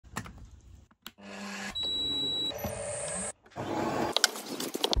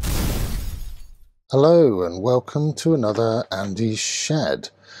Hello and welcome to another Andy's Shed.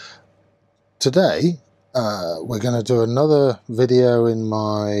 Today we're going to do another video in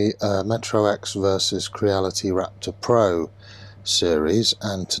my MetroX versus Creality Raptor Pro series,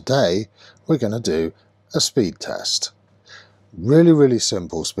 and today we're going to do a speed test. Really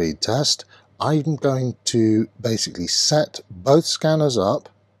simple speed test. I'm going to basically set both scanners up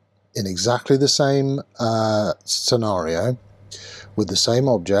in exactly the same scenario with the same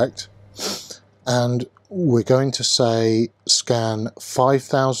object, and we're going to say scan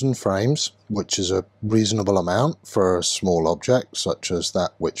 5,000 frames, which is a reasonable amount for a small object such as that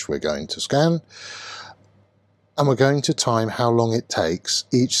which we're going to scan, and we're going to time how long it takes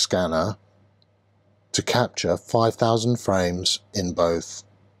each scanner to capture 5,000 frames in both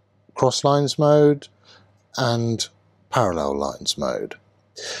cross lines mode and parallel lines mode.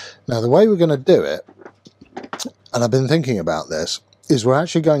 Now the way we're going to do it, and I've been thinking about this, is we're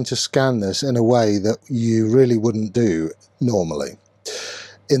actually going to scan this in a way that you really wouldn't do normally,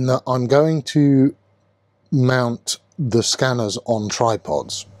 in that I'm going to mount the scanners on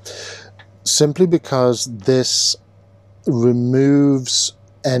tripods, simply because this removes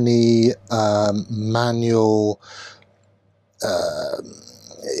any manual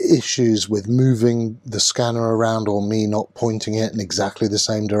issues with moving the scanner around, or me not pointing it in exactly the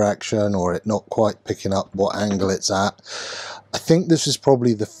same direction, or it not quite picking up what angle it's at. I think this is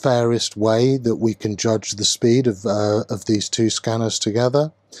probably the fairest way that we can judge the speed of these two scanners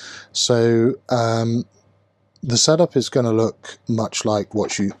together. So the setup is going to look much like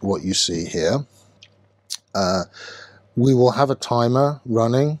what you see here. We will have a timer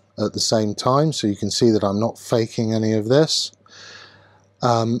running at the same time, so you can see that I'm not faking any of this.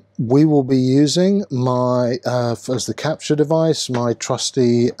 We will be using my, as the capture device, my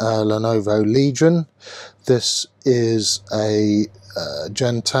trusty Lenovo Legion. This is a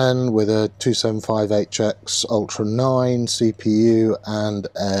Gen 10 with a 275HX Ultra 9 CPU and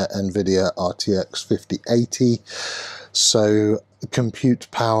NVIDIA RTX 5080. So compute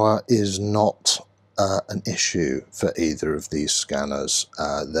power is not an issue for either of these scanners.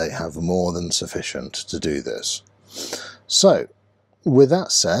 They have more than sufficient to do this. So, with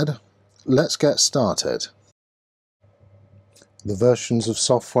that said, let's get started. The versions of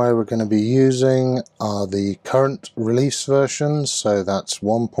software we're going to be using are the current release versions, so that's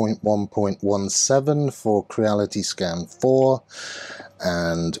 1.1.17 for Creality Scan 4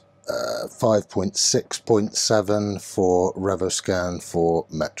 and 5.6.7 for RevoScan for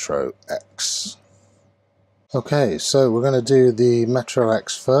MetroX. Okay, so we're going to do the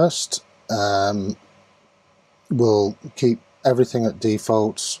MetroX first. We'll keep everything at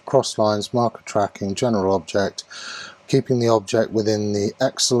defaults, cross lines, marker tracking, general object. Keeping the object within the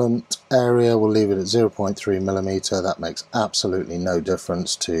excellent area, we'll leave it at 0.3mm. That makes absolutely no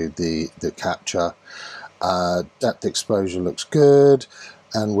difference to the capture. Depth exposure looks good,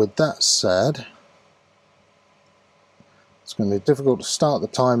 and with that said, it's going to be difficult to start the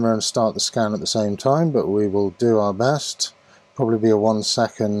timer and start the scan at the same time, but we will do our best. Probably be a 1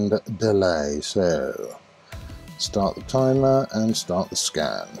 second delay, so start the timer and start the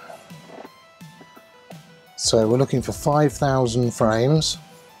scan. So we're looking for 5,000 frames.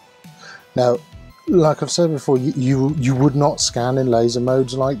 Now, like I've said before, you would not scan in laser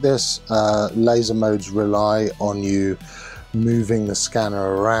modes like this. Laser modes rely on you moving the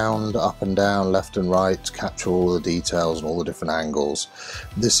scanner around, up and down, left and right, to capture all the details and all the different angles.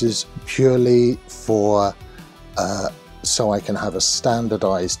 This is purely for so I can have a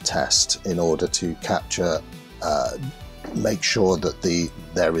standardized test in order to capture, make sure that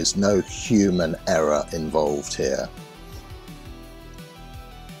there is no human error involved here.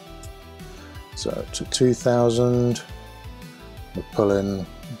 So to 2000, we're pulling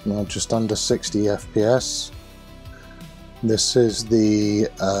just under 60 FPS. This is the,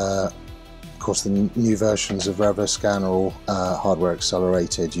 of course, the new versions of RevoScan are all hardware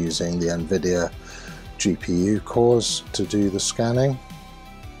accelerated using the NVIDIA GPU cores to do the scanning.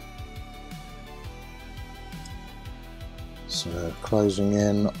 So closing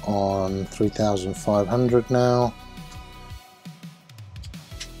in on 3,500 now.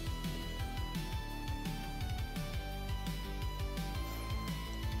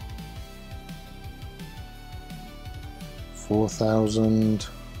 $4,000.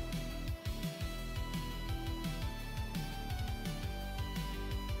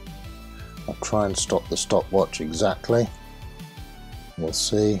 I'll try and stop the stopwatch exactly. We'll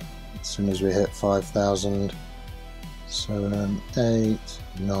see as soon as we hit 5,000. 7, 8,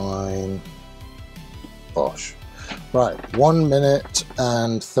 9, bosh. Right, 1 minute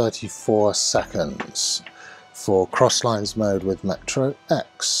and 34 seconds for crosslines mode with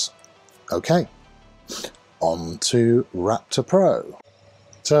MetroX. Okay, On to Raptor Pro.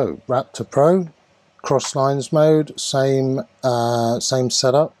 So Raptor Pro, cross lines mode, same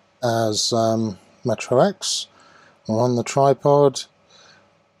setup as MetroX. We're on the tripod.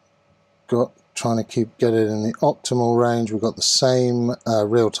 Trying to get it in the optimal range. We've got the same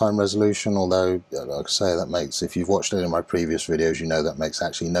real-time resolution, although like I say, that makes, if you've watched any of my previous videos, you know that makes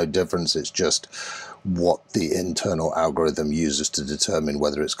actually no difference. It's just what the internal algorithm uses to determine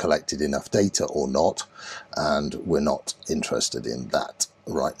whether it's collected enough data or not, and we're not interested in that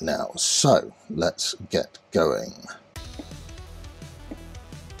right now. So let's get going.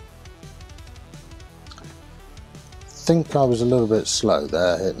 I think I was a little bit slow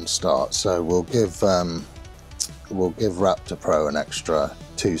there hitting start, so we'll give Raptor Pro an extra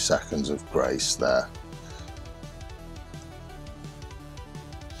 2 seconds of grace there.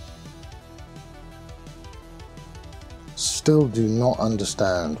 Still do not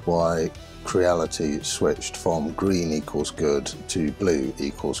understand why Creality switched from green equals good to blue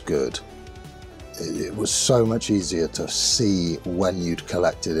equals good. It was so much easier to see when you'd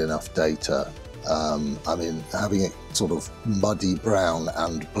collected enough data. I mean, having it sort of muddy brown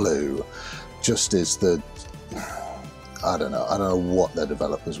and blue just is the, I don't know what the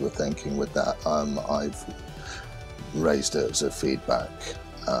developers were thinking with that. I've raised it as a feedback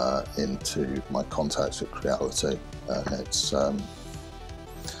into my contacts at Creality, and it's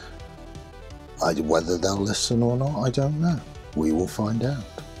whether they'll listen or not, I don't know. We will find out.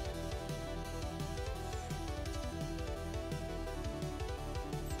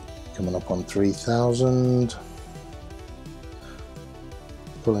 Coming up on 3000,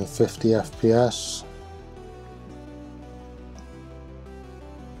 pulling 50 FPS.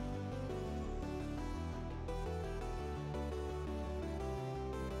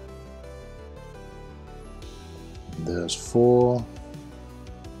 There's 4.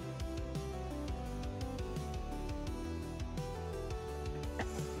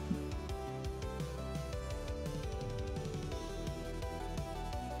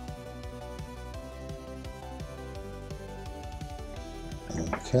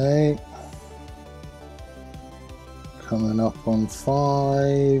 Okay, coming up on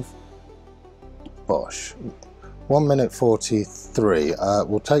 5. Bosh. 1 minute 43.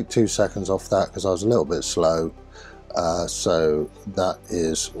 We'll take 2 seconds off that because I was a little bit slow. So that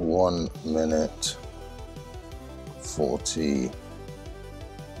is 1 minute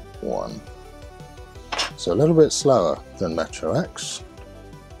 41. So a little bit slower than MetroX.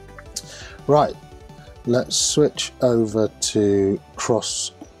 Right. Let's switch over to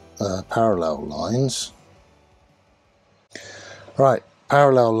cross parallel lines. Right,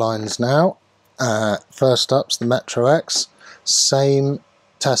 parallel lines now. First up's the MetroX. Same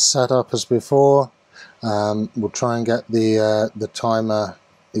test setup as before. We'll try and get the timer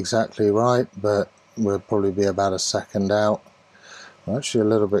exactly right, but we'll probably be about a second out. We're actually a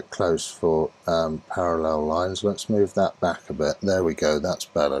little bit close for parallel lines. Let's move that back a bit. There we go, that's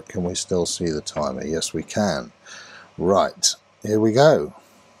better. Can we still see the timer? Yes, we can. Right, here we go.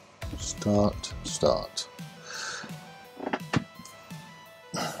 Start.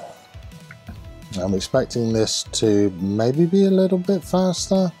 I'm expecting this to maybe be a little bit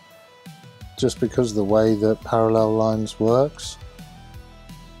faster, just because of the way that parallel lines works.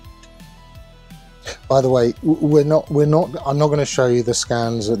 By the way, I'm not going to show you the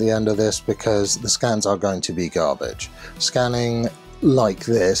scans at the end of this because the scans are going to be garbage. Scanning like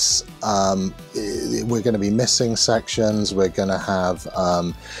this, we're going to be missing sections, we're going to have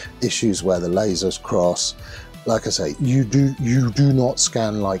issues where the lasers cross. Like I say, you do not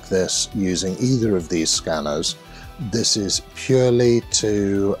scan like this using either of these scanners. This is purely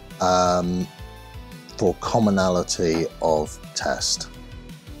to for commonality of test.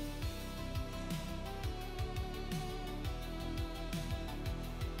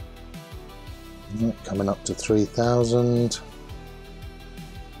 Coming up to 3000.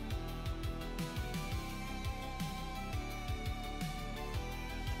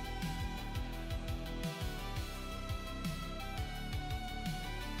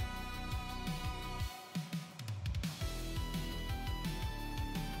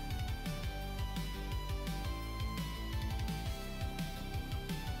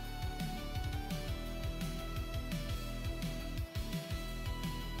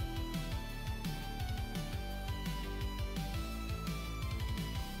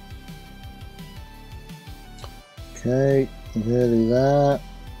 Okay, nearly there.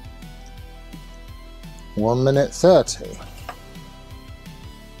 1 minute 30.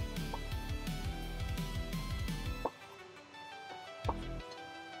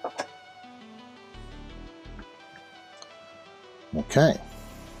 Okay.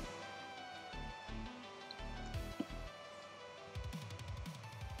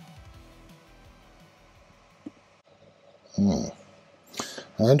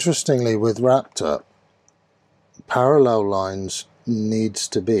 Now, interestingly, with Raptor, parallel lines needs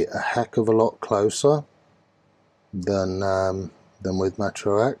to be a heck of a lot closer than with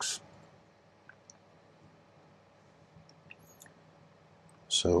MetroX.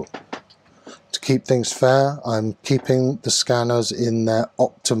 So to keep things fair, I'm keeping the scanners in their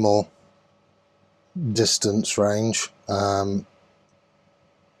optimal distance range. Let's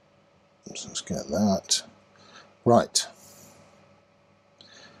get that right.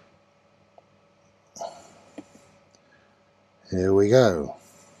 Here we go.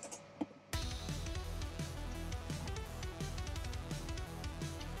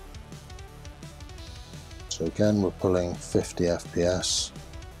 So again, we're pulling 50 FPS.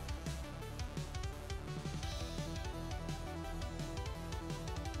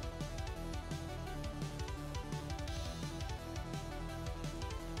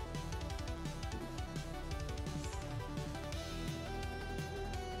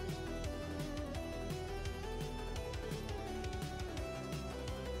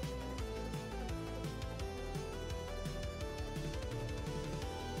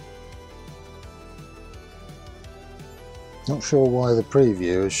 Not sure why the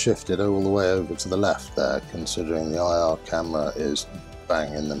preview has shifted all the way over to the left there, considering the IR camera is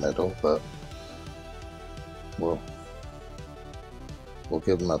bang in the middle, but we'll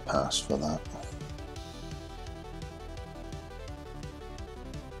give them a pass for that.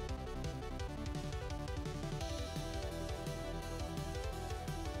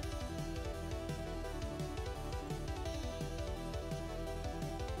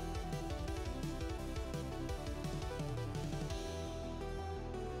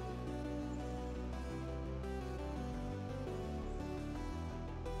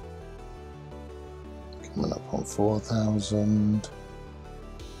 Coming up on 4,000.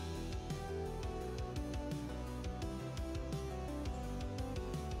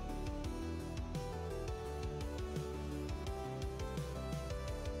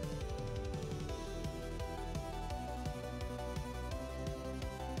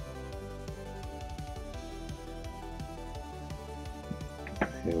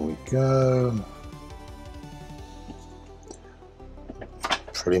 Here we go.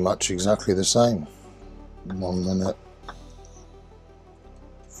 Pretty much exactly the same. 1 minute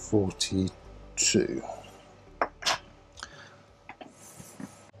 42.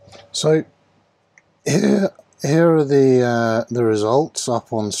 So here are the results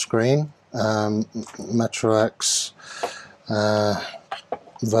up on screen. MetroX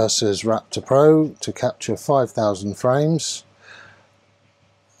versus Raptor Pro to capture 5,000 frames.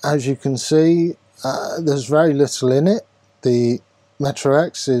 As you can see, there's very little in it. The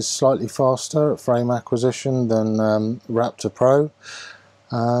MetroX is slightly faster at frame acquisition than Raptor Pro.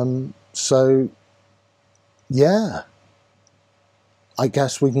 So yeah, I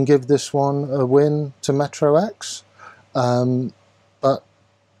guess we can give this one a win to MetroX, but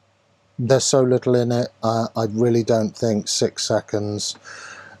there's so little in it. I really don't think 6 seconds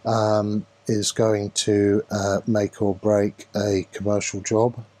is going to make or break a commercial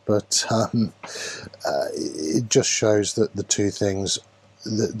job. But it just shows that the two things,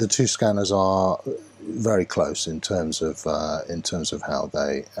 the two scanners are very close in terms of how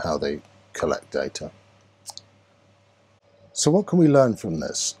they collect data. So what can we learn from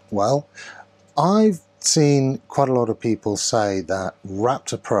this? Well, I've seen quite a lot of people say that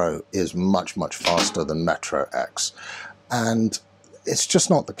Raptor Pro is much faster than MetroX, and it's just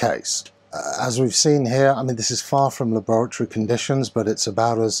not the case. As we've seen here, I mean, this is far from laboratory conditions, but it's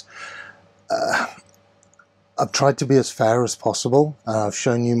about as... I've tried to be as fair as possible, and I've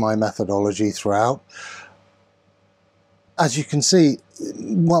shown you my methodology throughout. As you can see,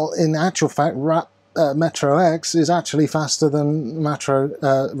 well, in actual fact, MetroX is actually faster than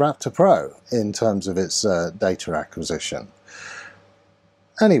Raptor Pro in terms of its data acquisition.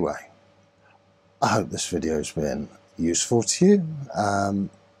 Anyway, I hope this video has been useful to you.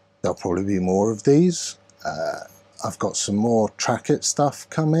 There'll probably be more of these. I've got some more Track It stuff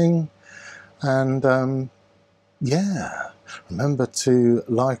coming, and yeah, remember to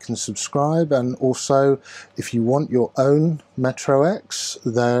like and subscribe. And also, if you want your own MetroX,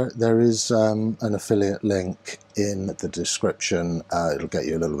 there is an affiliate link in the description. It'll get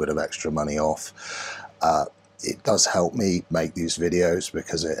you a little bit of extra money off. It does help me make these videos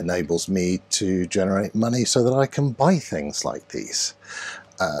because it enables me to generate money so that I can buy things like these.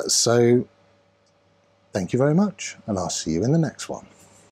 So thank you very much, and I'll see you in the next one.